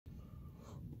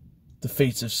The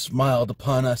fates have smiled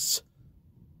upon us.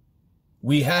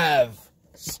 We have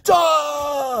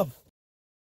stuff!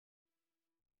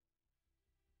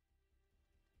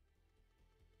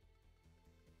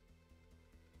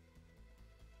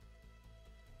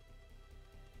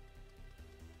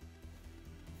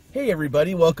 Hey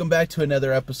everybody, welcome back to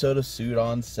another episode of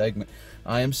Sudon segment.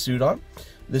 I am Sudon.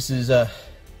 This is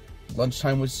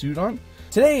Lunchtime with Sudon.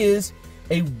 Today is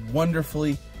a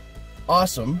wonderfully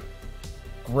awesome,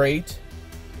 great,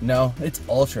 no, it's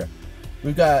Ultra.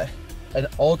 We've got an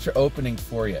Ultra opening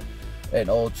for you. An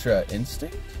Ultra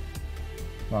Instinct?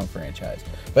 Wrong franchise.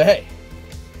 But hey,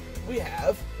 we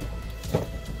have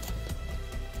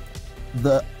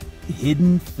the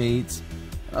Hidden Fates.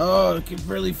 Oh, I can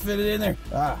barely fit it in there.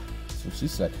 Ah, that's what she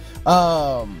said.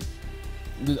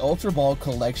 The Ultra Ball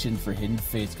collection for Hidden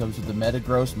Fates comes with the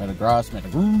Metagross,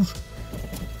 Metagross.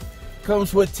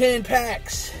 Comes with 10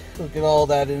 packs. Look at all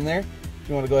that in there. If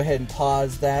you want to go ahead and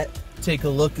pause that, take a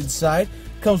look inside.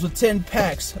 Comes with 10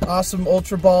 packs, awesome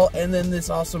Ultra Ball, and then this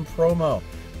awesome promo.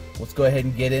 Let's go ahead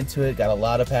and get into it. Got a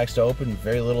lot of packs to open,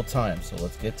 very little time, so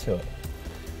let's get to it.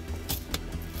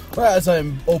 Well, as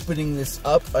I'm opening this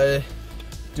up, I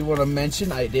do want to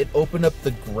mention I did open up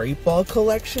the Great Ball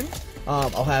collection.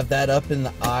 I'll have that up in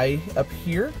the eye up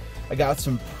here. I got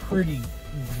some pretty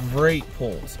great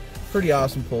pulls, pretty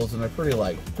awesome pulls, and I pretty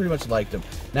much liked them.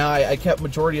 Now I kept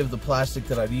majority of the plastic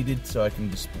that I needed so I can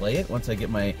display it once I get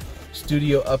my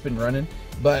studio up and running.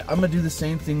 But I'm gonna do the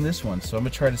same thing this one, so I'm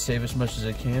gonna try to save as much as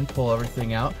I can, pull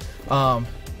everything out.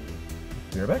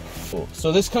 Be right back. Cool.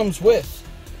 So this comes with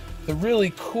the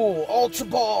really cool Ultra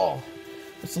Ball.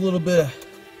 It's a little bit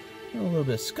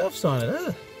of scuffs on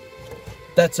it.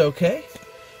 That's okay.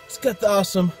 It's got the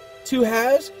awesome 2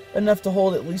 halves, enough to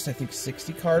hold at least I think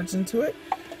 60 cards into it.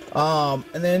 And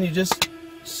then you just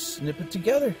snip it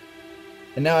together.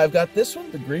 And now I've got this one,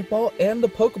 the Great Ball, and the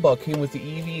Pokeball came with the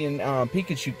Eevee and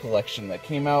Pikachu collection that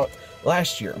came out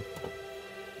last year.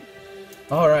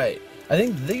 Alright, I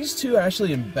think these two are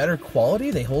actually in better quality.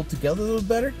 They hold together a little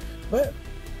better, but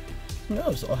who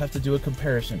knows? I'll have to do a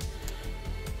comparison.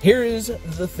 Here is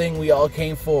the thing we all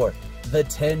came for. The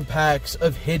 10 packs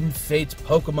of Hidden Fates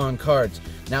Pokemon cards.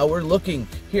 Now we're looking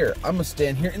here. I'm going to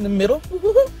stand here in the middle.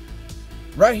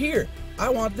 Right here. I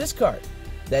want this card.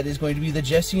 That is going to be the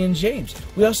Jesse and James.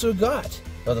 We also got,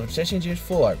 the Jesse and James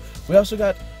full art. We also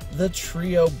got the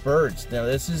Trio Birds. Now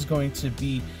this is going to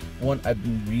be one I've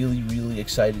been really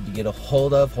excited to get a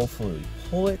hold of. Hopefully we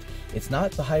pull it. It's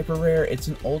not the hyper rare, it's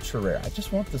an ultra rare. I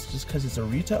just want this just because it's a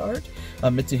Rita art.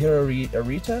 Mitsuhiro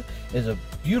Arita is a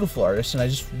beautiful artist, and I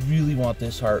just really want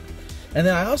this art. And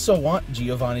then I also want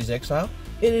Giovanni's Exile.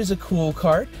 It is a cool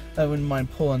card. I wouldn't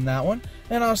mind pulling that one.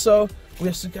 And also, we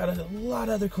also got a lot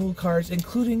of other cool cards,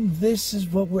 including this is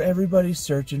what everybody's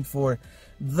searching for.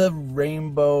 The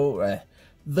rainbow,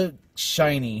 the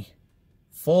shiny,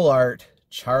 full art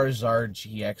Charizard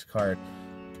GX card.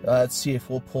 Let's see if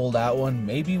we'll pull that one.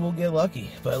 Maybe we'll get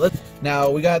lucky. But now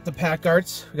we got the pack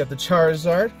arts. We got the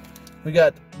Charizard. We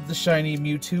got the shiny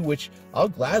Mewtwo, which I'll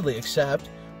gladly accept.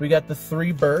 We got the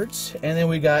 3 birds, and then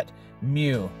we got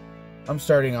Mew. I'm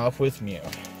starting off with Mew.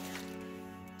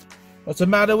 What's the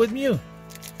matter with Mew?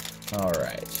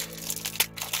 Alright.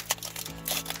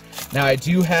 Now I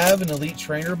do have an Elite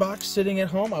Trainer box sitting at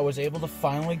home. I was able to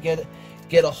finally get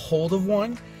a hold of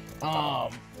one.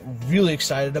 Really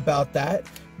excited about that.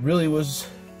 Really was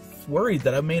worried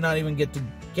that I may not even get to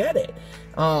get it.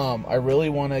 I really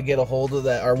want to get a hold of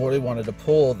that, or really wanted to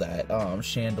pull that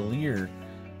chandelier,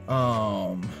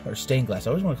 or stained glass.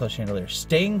 I always want to call it chandelier.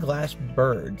 Stained glass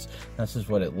birds. This is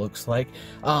what it looks like.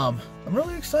 I'm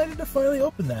really excited to finally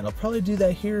open that. I'll probably do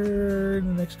that here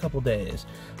in the next couple days.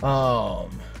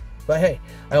 But hey,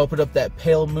 I opened up that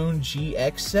Pale Moon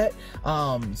GX set.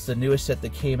 It's the newest set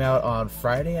that came out on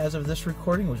Friday as of this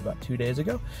recording. It was about 2 days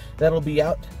ago. That'll be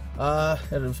out.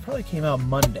 It probably came out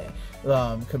Monday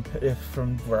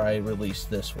from where I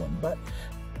released this one. But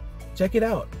check it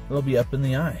out. It'll be up in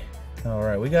the eye.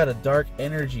 Alright, we got a Dark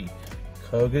Energy,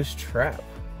 Koga's Trap,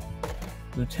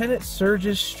 Lieutenant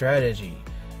Surge's Strategy,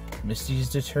 Misty's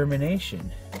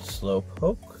Determination,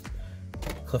 Slowpoke,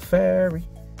 Clefairy,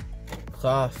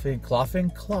 Clothing,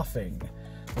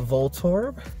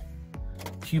 Voltorb,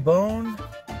 Cubone,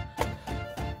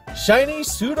 Shiny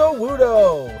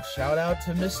Sudowoodo. Shout out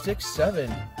to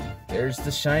Mystic7. There's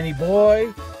the shiny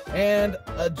boy, and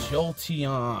a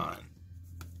Jolteon.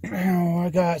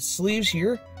 I got sleeves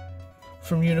here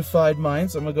from Unified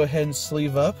Minds. I'm gonna go ahead and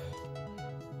sleeve up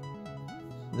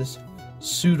this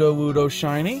Sudowoodo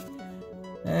shiny.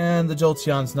 And the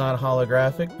Jolteon's not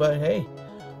holographic, but hey,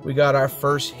 we got our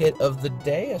first hit of the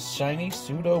day, a shiny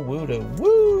Sudowoodo.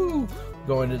 Woo!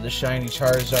 Going to the shiny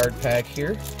Charizard pack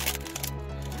here.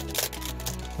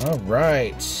 All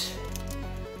right.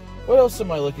 What else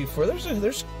am I looking for?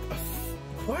 There's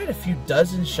quite a few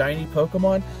dozen shiny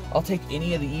Pokemon. I'll take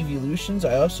any of the evolutions.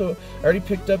 I already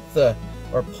picked up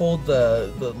pulled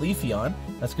the Leafeon.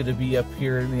 That's going to be up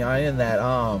here in the eye in that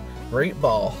Great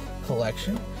Ball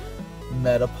collection.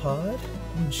 Metapod,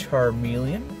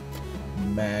 Charmeleon,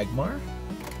 Magmar,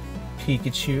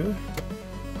 Pikachu,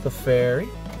 Clefairy,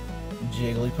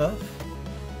 Jigglypuff,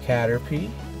 Caterpie,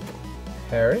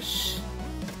 Paris,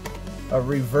 a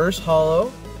reverse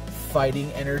holo,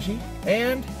 Fighting Energy,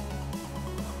 and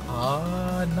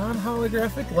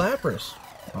non-holographic Lapras.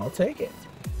 I'll take it.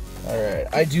 Alright,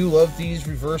 I do love these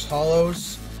reverse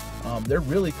holos. They're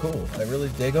really cool. I really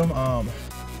dig them.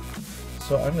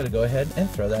 So I'm going to go ahead and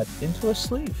throw that into a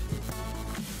sleeve.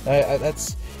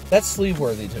 That's sleeve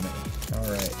worthy to me.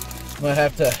 Alright, I'm going to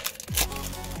have to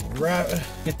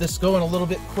get this going a little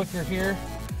bit quicker here.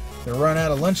 To run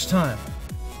out of lunchtime.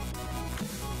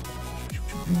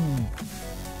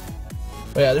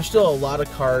 But yeah, there's still a lot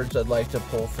of cards I'd like to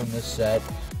pull from this set.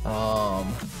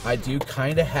 I do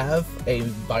kind of have a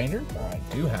binder. I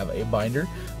do have a binder,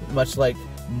 much like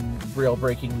Rail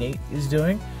Breaking Nate is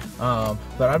doing. But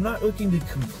I'm not looking to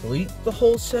complete the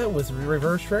whole set with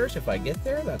reverse rares. If I get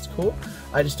there, that's cool.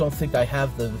 I just don't think I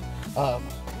have the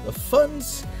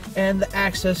funds and the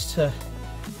access to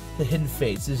the Hidden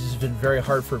Fates. This has been very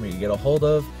hard for me to get a hold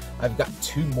of. I've got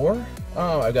 2 more.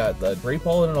 I've got the Great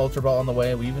Ball and an Ultra Ball on the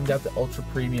way. We even got the Ultra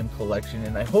Premium collection,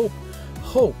 and I hope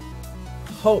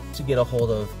to get a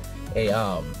hold of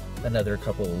another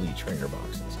couple of Elite Trainer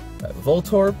boxes.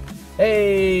 Voltorb.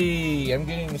 Hey, I'm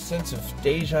getting a sense of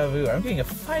deja vu. I'm getting a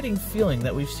fighting feeling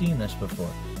that we've seen this before.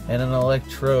 And an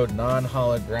Electrode,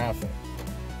 non-holographic.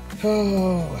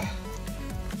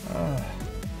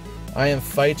 I am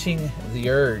fighting the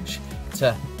urge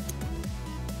to...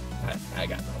 I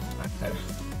got no...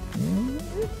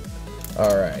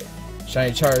 Alright.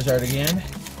 Shiny Charizard again.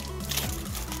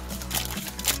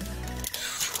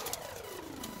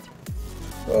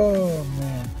 Oh,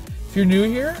 man. If you're new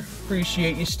here,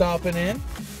 appreciate you stopping in,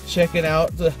 checking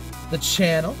out the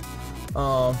channel.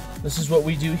 This is what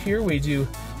we do here. We do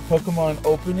Pokemon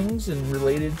openings and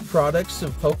related products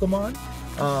of Pokemon.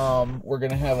 We're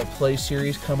going to have a play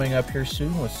series coming up here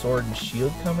soon with Sword and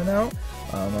Shield coming out.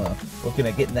 Looking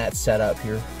at getting that set up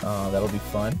here. That'll be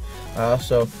fun.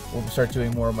 So we'll start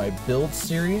doing more of my build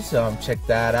series. Check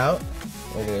that out.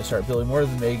 We're going to start building more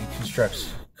of the Mega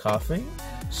Constructs Coughing,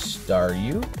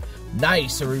 Staryu.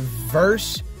 Nice! A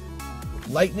reverse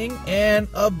Lightning and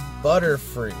a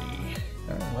Butterfree.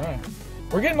 Alright.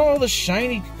 We're getting all the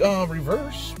shiny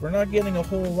reverse. We're not getting a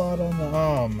whole lot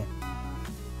on the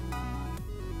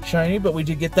shiny, but we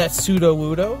did get that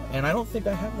Sudowoodo, and I don't think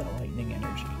I have that Lightning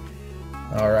Energy.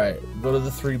 Alright, go to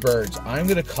the 3 birds. I'm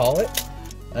going to call it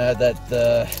that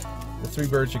the 3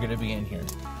 birds are going to be in here.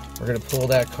 We're going to pull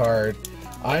that card.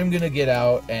 I'm going to get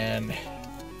out and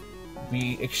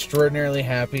be extraordinarily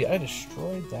happy. I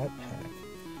destroyed that pack.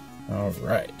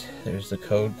 Alright, there's the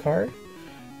code card.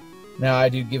 Now, I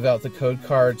do give out the code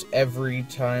cards every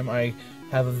time I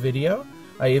have a video.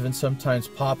 I even sometimes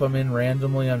pop them in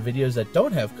randomly on videos that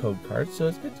don't have code cards, so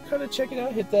it's good to kind of check it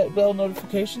out, hit that bell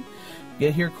notification,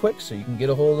 get here quick so you can get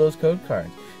a hold of those code cards.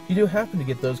 If you do happen to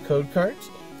get those code cards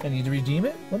and need to redeem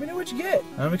it, let me know what you get.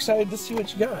 I'm excited to see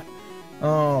what you got.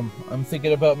 I'm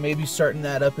thinking about maybe starting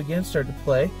that up again, start to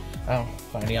play.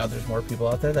 Finding out there's more people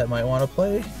out there that might want to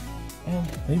play, and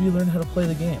maybe learn how to play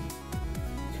the game.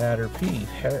 Caterpie,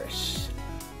 Paris,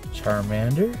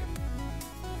 Charmander,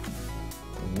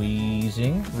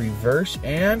 Weezing, reverse,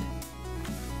 and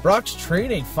Brock's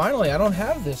Trading. Finally, I don't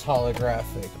have this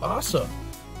holographic. Awesome.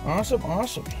 Awesome,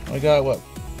 awesome. I got, what,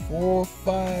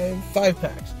 5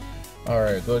 packs.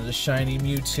 Alright, go to the shiny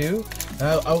Mewtwo.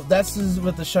 That's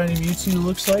what the shiny Mewtwo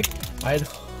looks like. I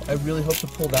really hope to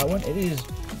pull that one. It is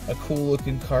a cool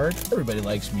looking card. Everybody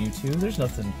likes Mewtwo. There's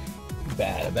nothing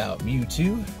bad about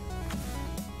Mewtwo.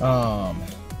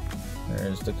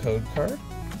 There's the code card.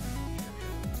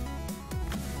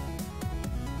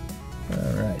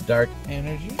 Alright, Dark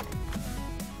Energy,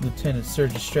 Lieutenant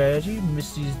Surge's Strategy,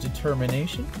 Misty's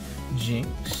Determination,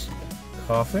 Jinx,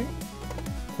 Coughing,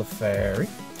 Clefairy,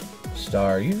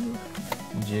 Staryu,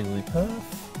 Jigglypuff,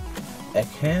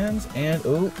 Ekans, and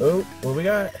what we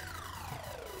got?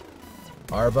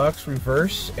 Arbok's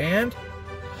Reverse, and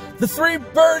the 3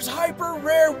 birds Hyper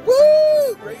Rare.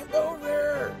 Woo! Rainbow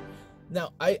Rare.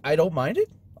 Now, I don't mind it.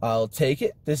 I'll take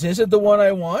it. This isn't the one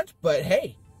I want, but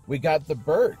hey, we got the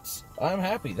birds. I'm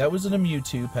happy. That wasn't a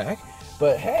Mewtwo pack,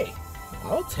 but hey,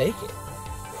 I'll take it.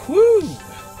 Whoo!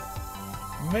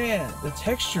 Man, the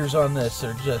textures on this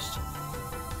are just...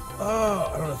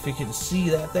 Oh, I don't know if you can see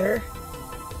that there.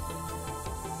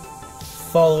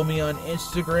 Follow me on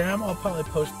Instagram. I'll probably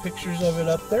post pictures of it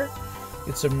up there.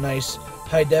 Get some nice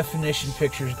high-definition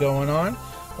pictures going on.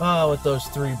 Oh, with those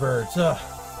 3 birds. Oh.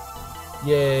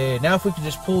 Yay. Now if we can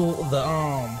just pull the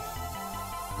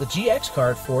GX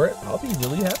card for it, I'll be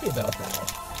really happy about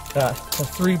that. The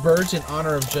 3 birds in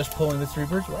honor of just pulling the 3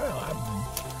 birds. Wow.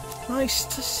 Nice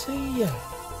to see you.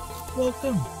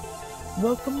 Welcome.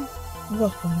 Welcome.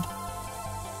 Welcome.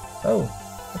 Oh,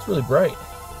 that's really bright.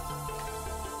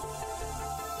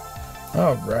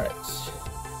 Alright.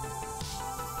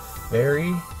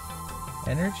 Fairy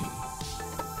Energy.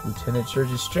 Lieutenant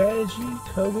Surge's Strategy.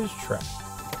 Koga's Trap.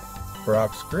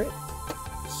 Brock's Grit.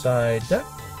 Psyduck.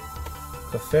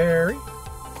 Clefairy.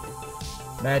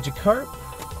 Magikarp.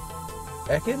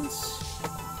 Ekans.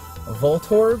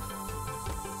 Voltorb.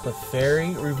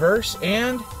 Clefairy Reverse.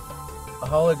 And a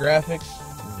holographic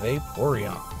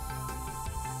Vaporeon.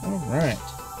 Alright.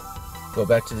 Go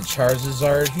back to the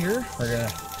Charizard here. We're going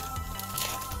to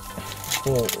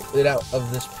pull it out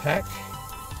of this pack.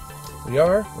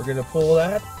 We're going to pull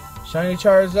that. Shiny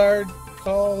Charizard.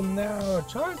 Call now.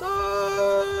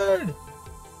 Charizard!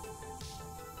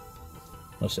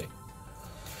 Let's see.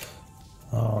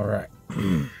 Alright.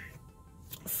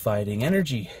 Fighting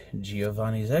Energy.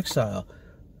 Giovanni's Exile.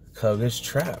 Koga's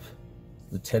Trap.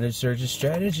 Lieutenant Surge's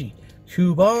Strategy.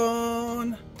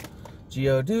 Cubone.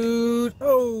 Geodude.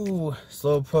 Oh!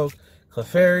 Slowpoke.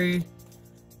 Clefairy.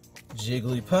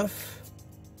 Jigglypuff.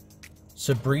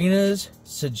 Sabrina's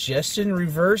Suggestion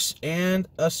Reverse. And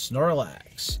a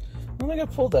Snorlax. I don't think I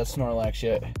pulled that Snorlax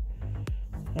yet.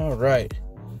 Alright.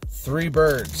 3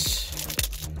 birds.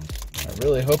 I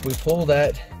really hope we pull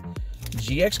that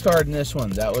GX card in this one.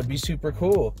 That would be super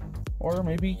cool. Or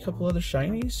maybe a couple other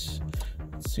shinies.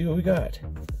 Let's see what we got.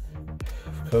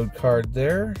 Code card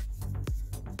there.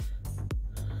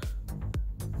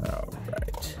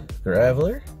 Alright.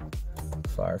 Graveler.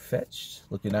 Farfetch'd.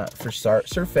 Looking out for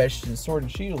Surfetch'd and Sword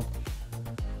and Shield.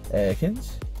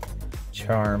 Ekans.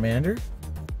 Charmander.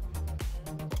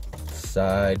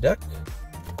 Psyduck.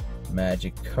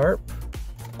 Magikarp.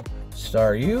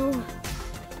 Staryu.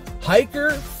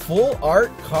 Hiker full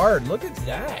art card. Look at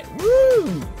that.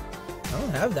 Woo! I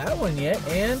don't have that one yet.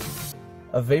 And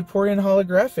a Vaporeon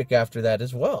holographic after that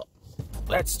as well.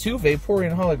 That's 2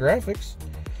 Vaporeon holographics.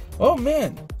 Oh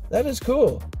man, that is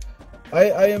cool.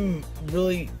 I am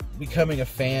really becoming a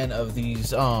fan of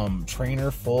these trainer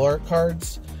full art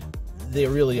cards. They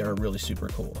really are really super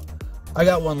cool. I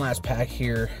got one last pack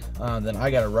here, then I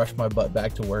gotta rush my butt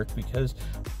back to work because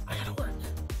I gotta work.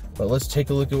 But let's take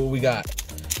a look at what we got.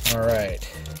 Alright,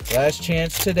 last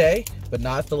chance today, but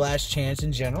not the last chance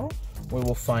in general. We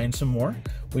will find some more.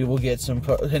 We will get some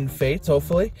Hidden Fates,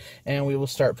 hopefully, and we will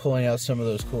start pulling out some of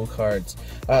those cool cards.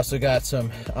 I also got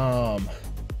some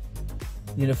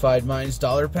Unified Minds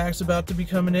dollar packs about to be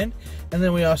coming in, and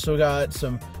then we also got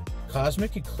some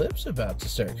Cosmic Eclipse about to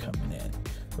start coming in.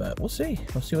 But we'll see.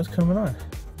 We'll see what's coming on.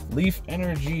 Leaf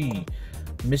Energy,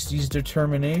 Misty's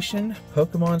Determination,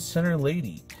 Pokemon Center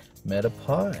Lady,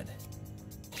 Metapod,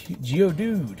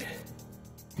 Geodude,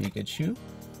 Pikachu,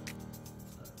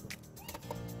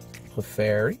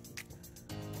 Clefairy,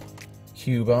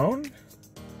 Cubone,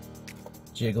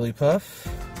 Jigglypuff,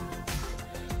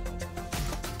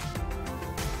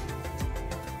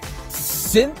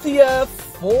 Cynthia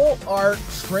Full Art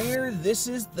Trainer. This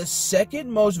is the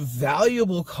second most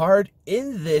valuable card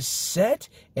in this set,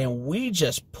 and we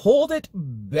just pulled it,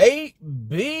 baby.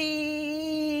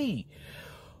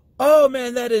 Oh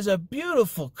man, that is a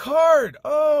beautiful card.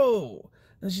 Oh,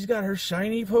 and she's got her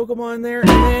shiny Pokemon there,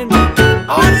 and then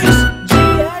Onyx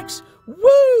GX.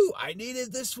 Woo! I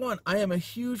needed this one. I am a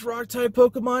huge Rock-type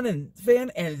Pokemon fan,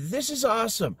 and this is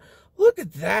awesome. Look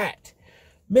at that.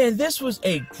 Man, this was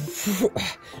an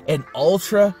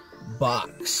Ultra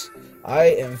box. I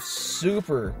am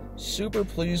super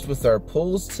pleased with our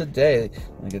pulls today.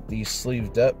 Let me get these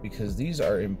sleeved up because these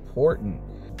are important.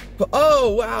 But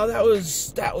oh wow, that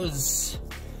was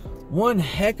one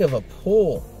heck of a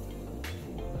pull.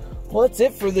 Well, that's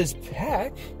it for this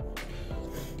pack.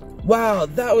 Wow,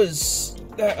 that was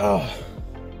oh.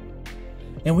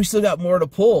 And we still got more to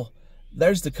pull.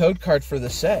 There's the code card for the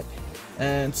set.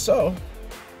 And so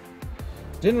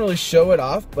didn't really show it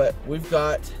off, but we've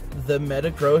got the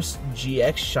Metagross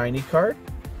GX Shiny card,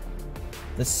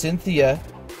 the Cynthia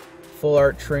Full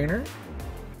Art Trainer,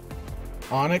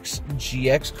 Onyx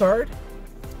GX card,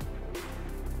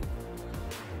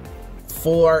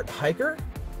 Full Art Hiker.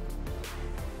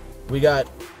 We got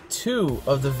 2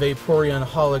 of the Vaporeon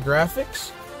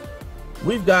holographics.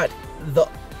 We've got the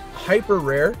Hyper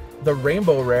Rare, the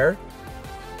Rainbow Rare,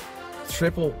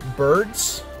 Triple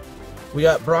Birds. We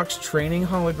got Brock's Training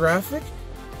holographic.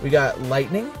 We got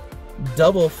Lightning,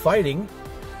 Double Fighting,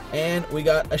 and we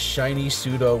got a shiny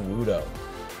Sudowoodo.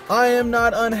 I am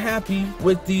not unhappy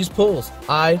with these pulls.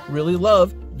 I really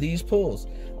love these pulls.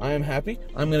 I am happy.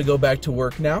 I'm going to go back to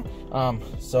work now.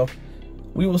 So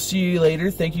we will see you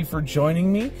later. Thank you for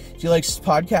joining me. If you like this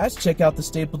podcast, check out the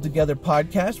Stapled Together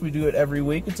podcast. We do it every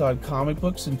week. It's on comic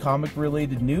books and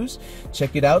comic-related news.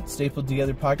 Check it out, Stapled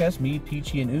Together podcast, me,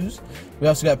 Peachy, and Ooze. We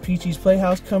also got Peachy's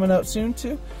Playhouse coming up soon,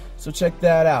 too, so check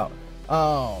that out.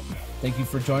 Thank you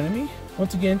for joining me.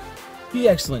 Once again, be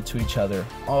excellent to each other,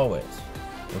 always.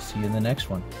 We'll see you in the next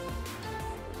one.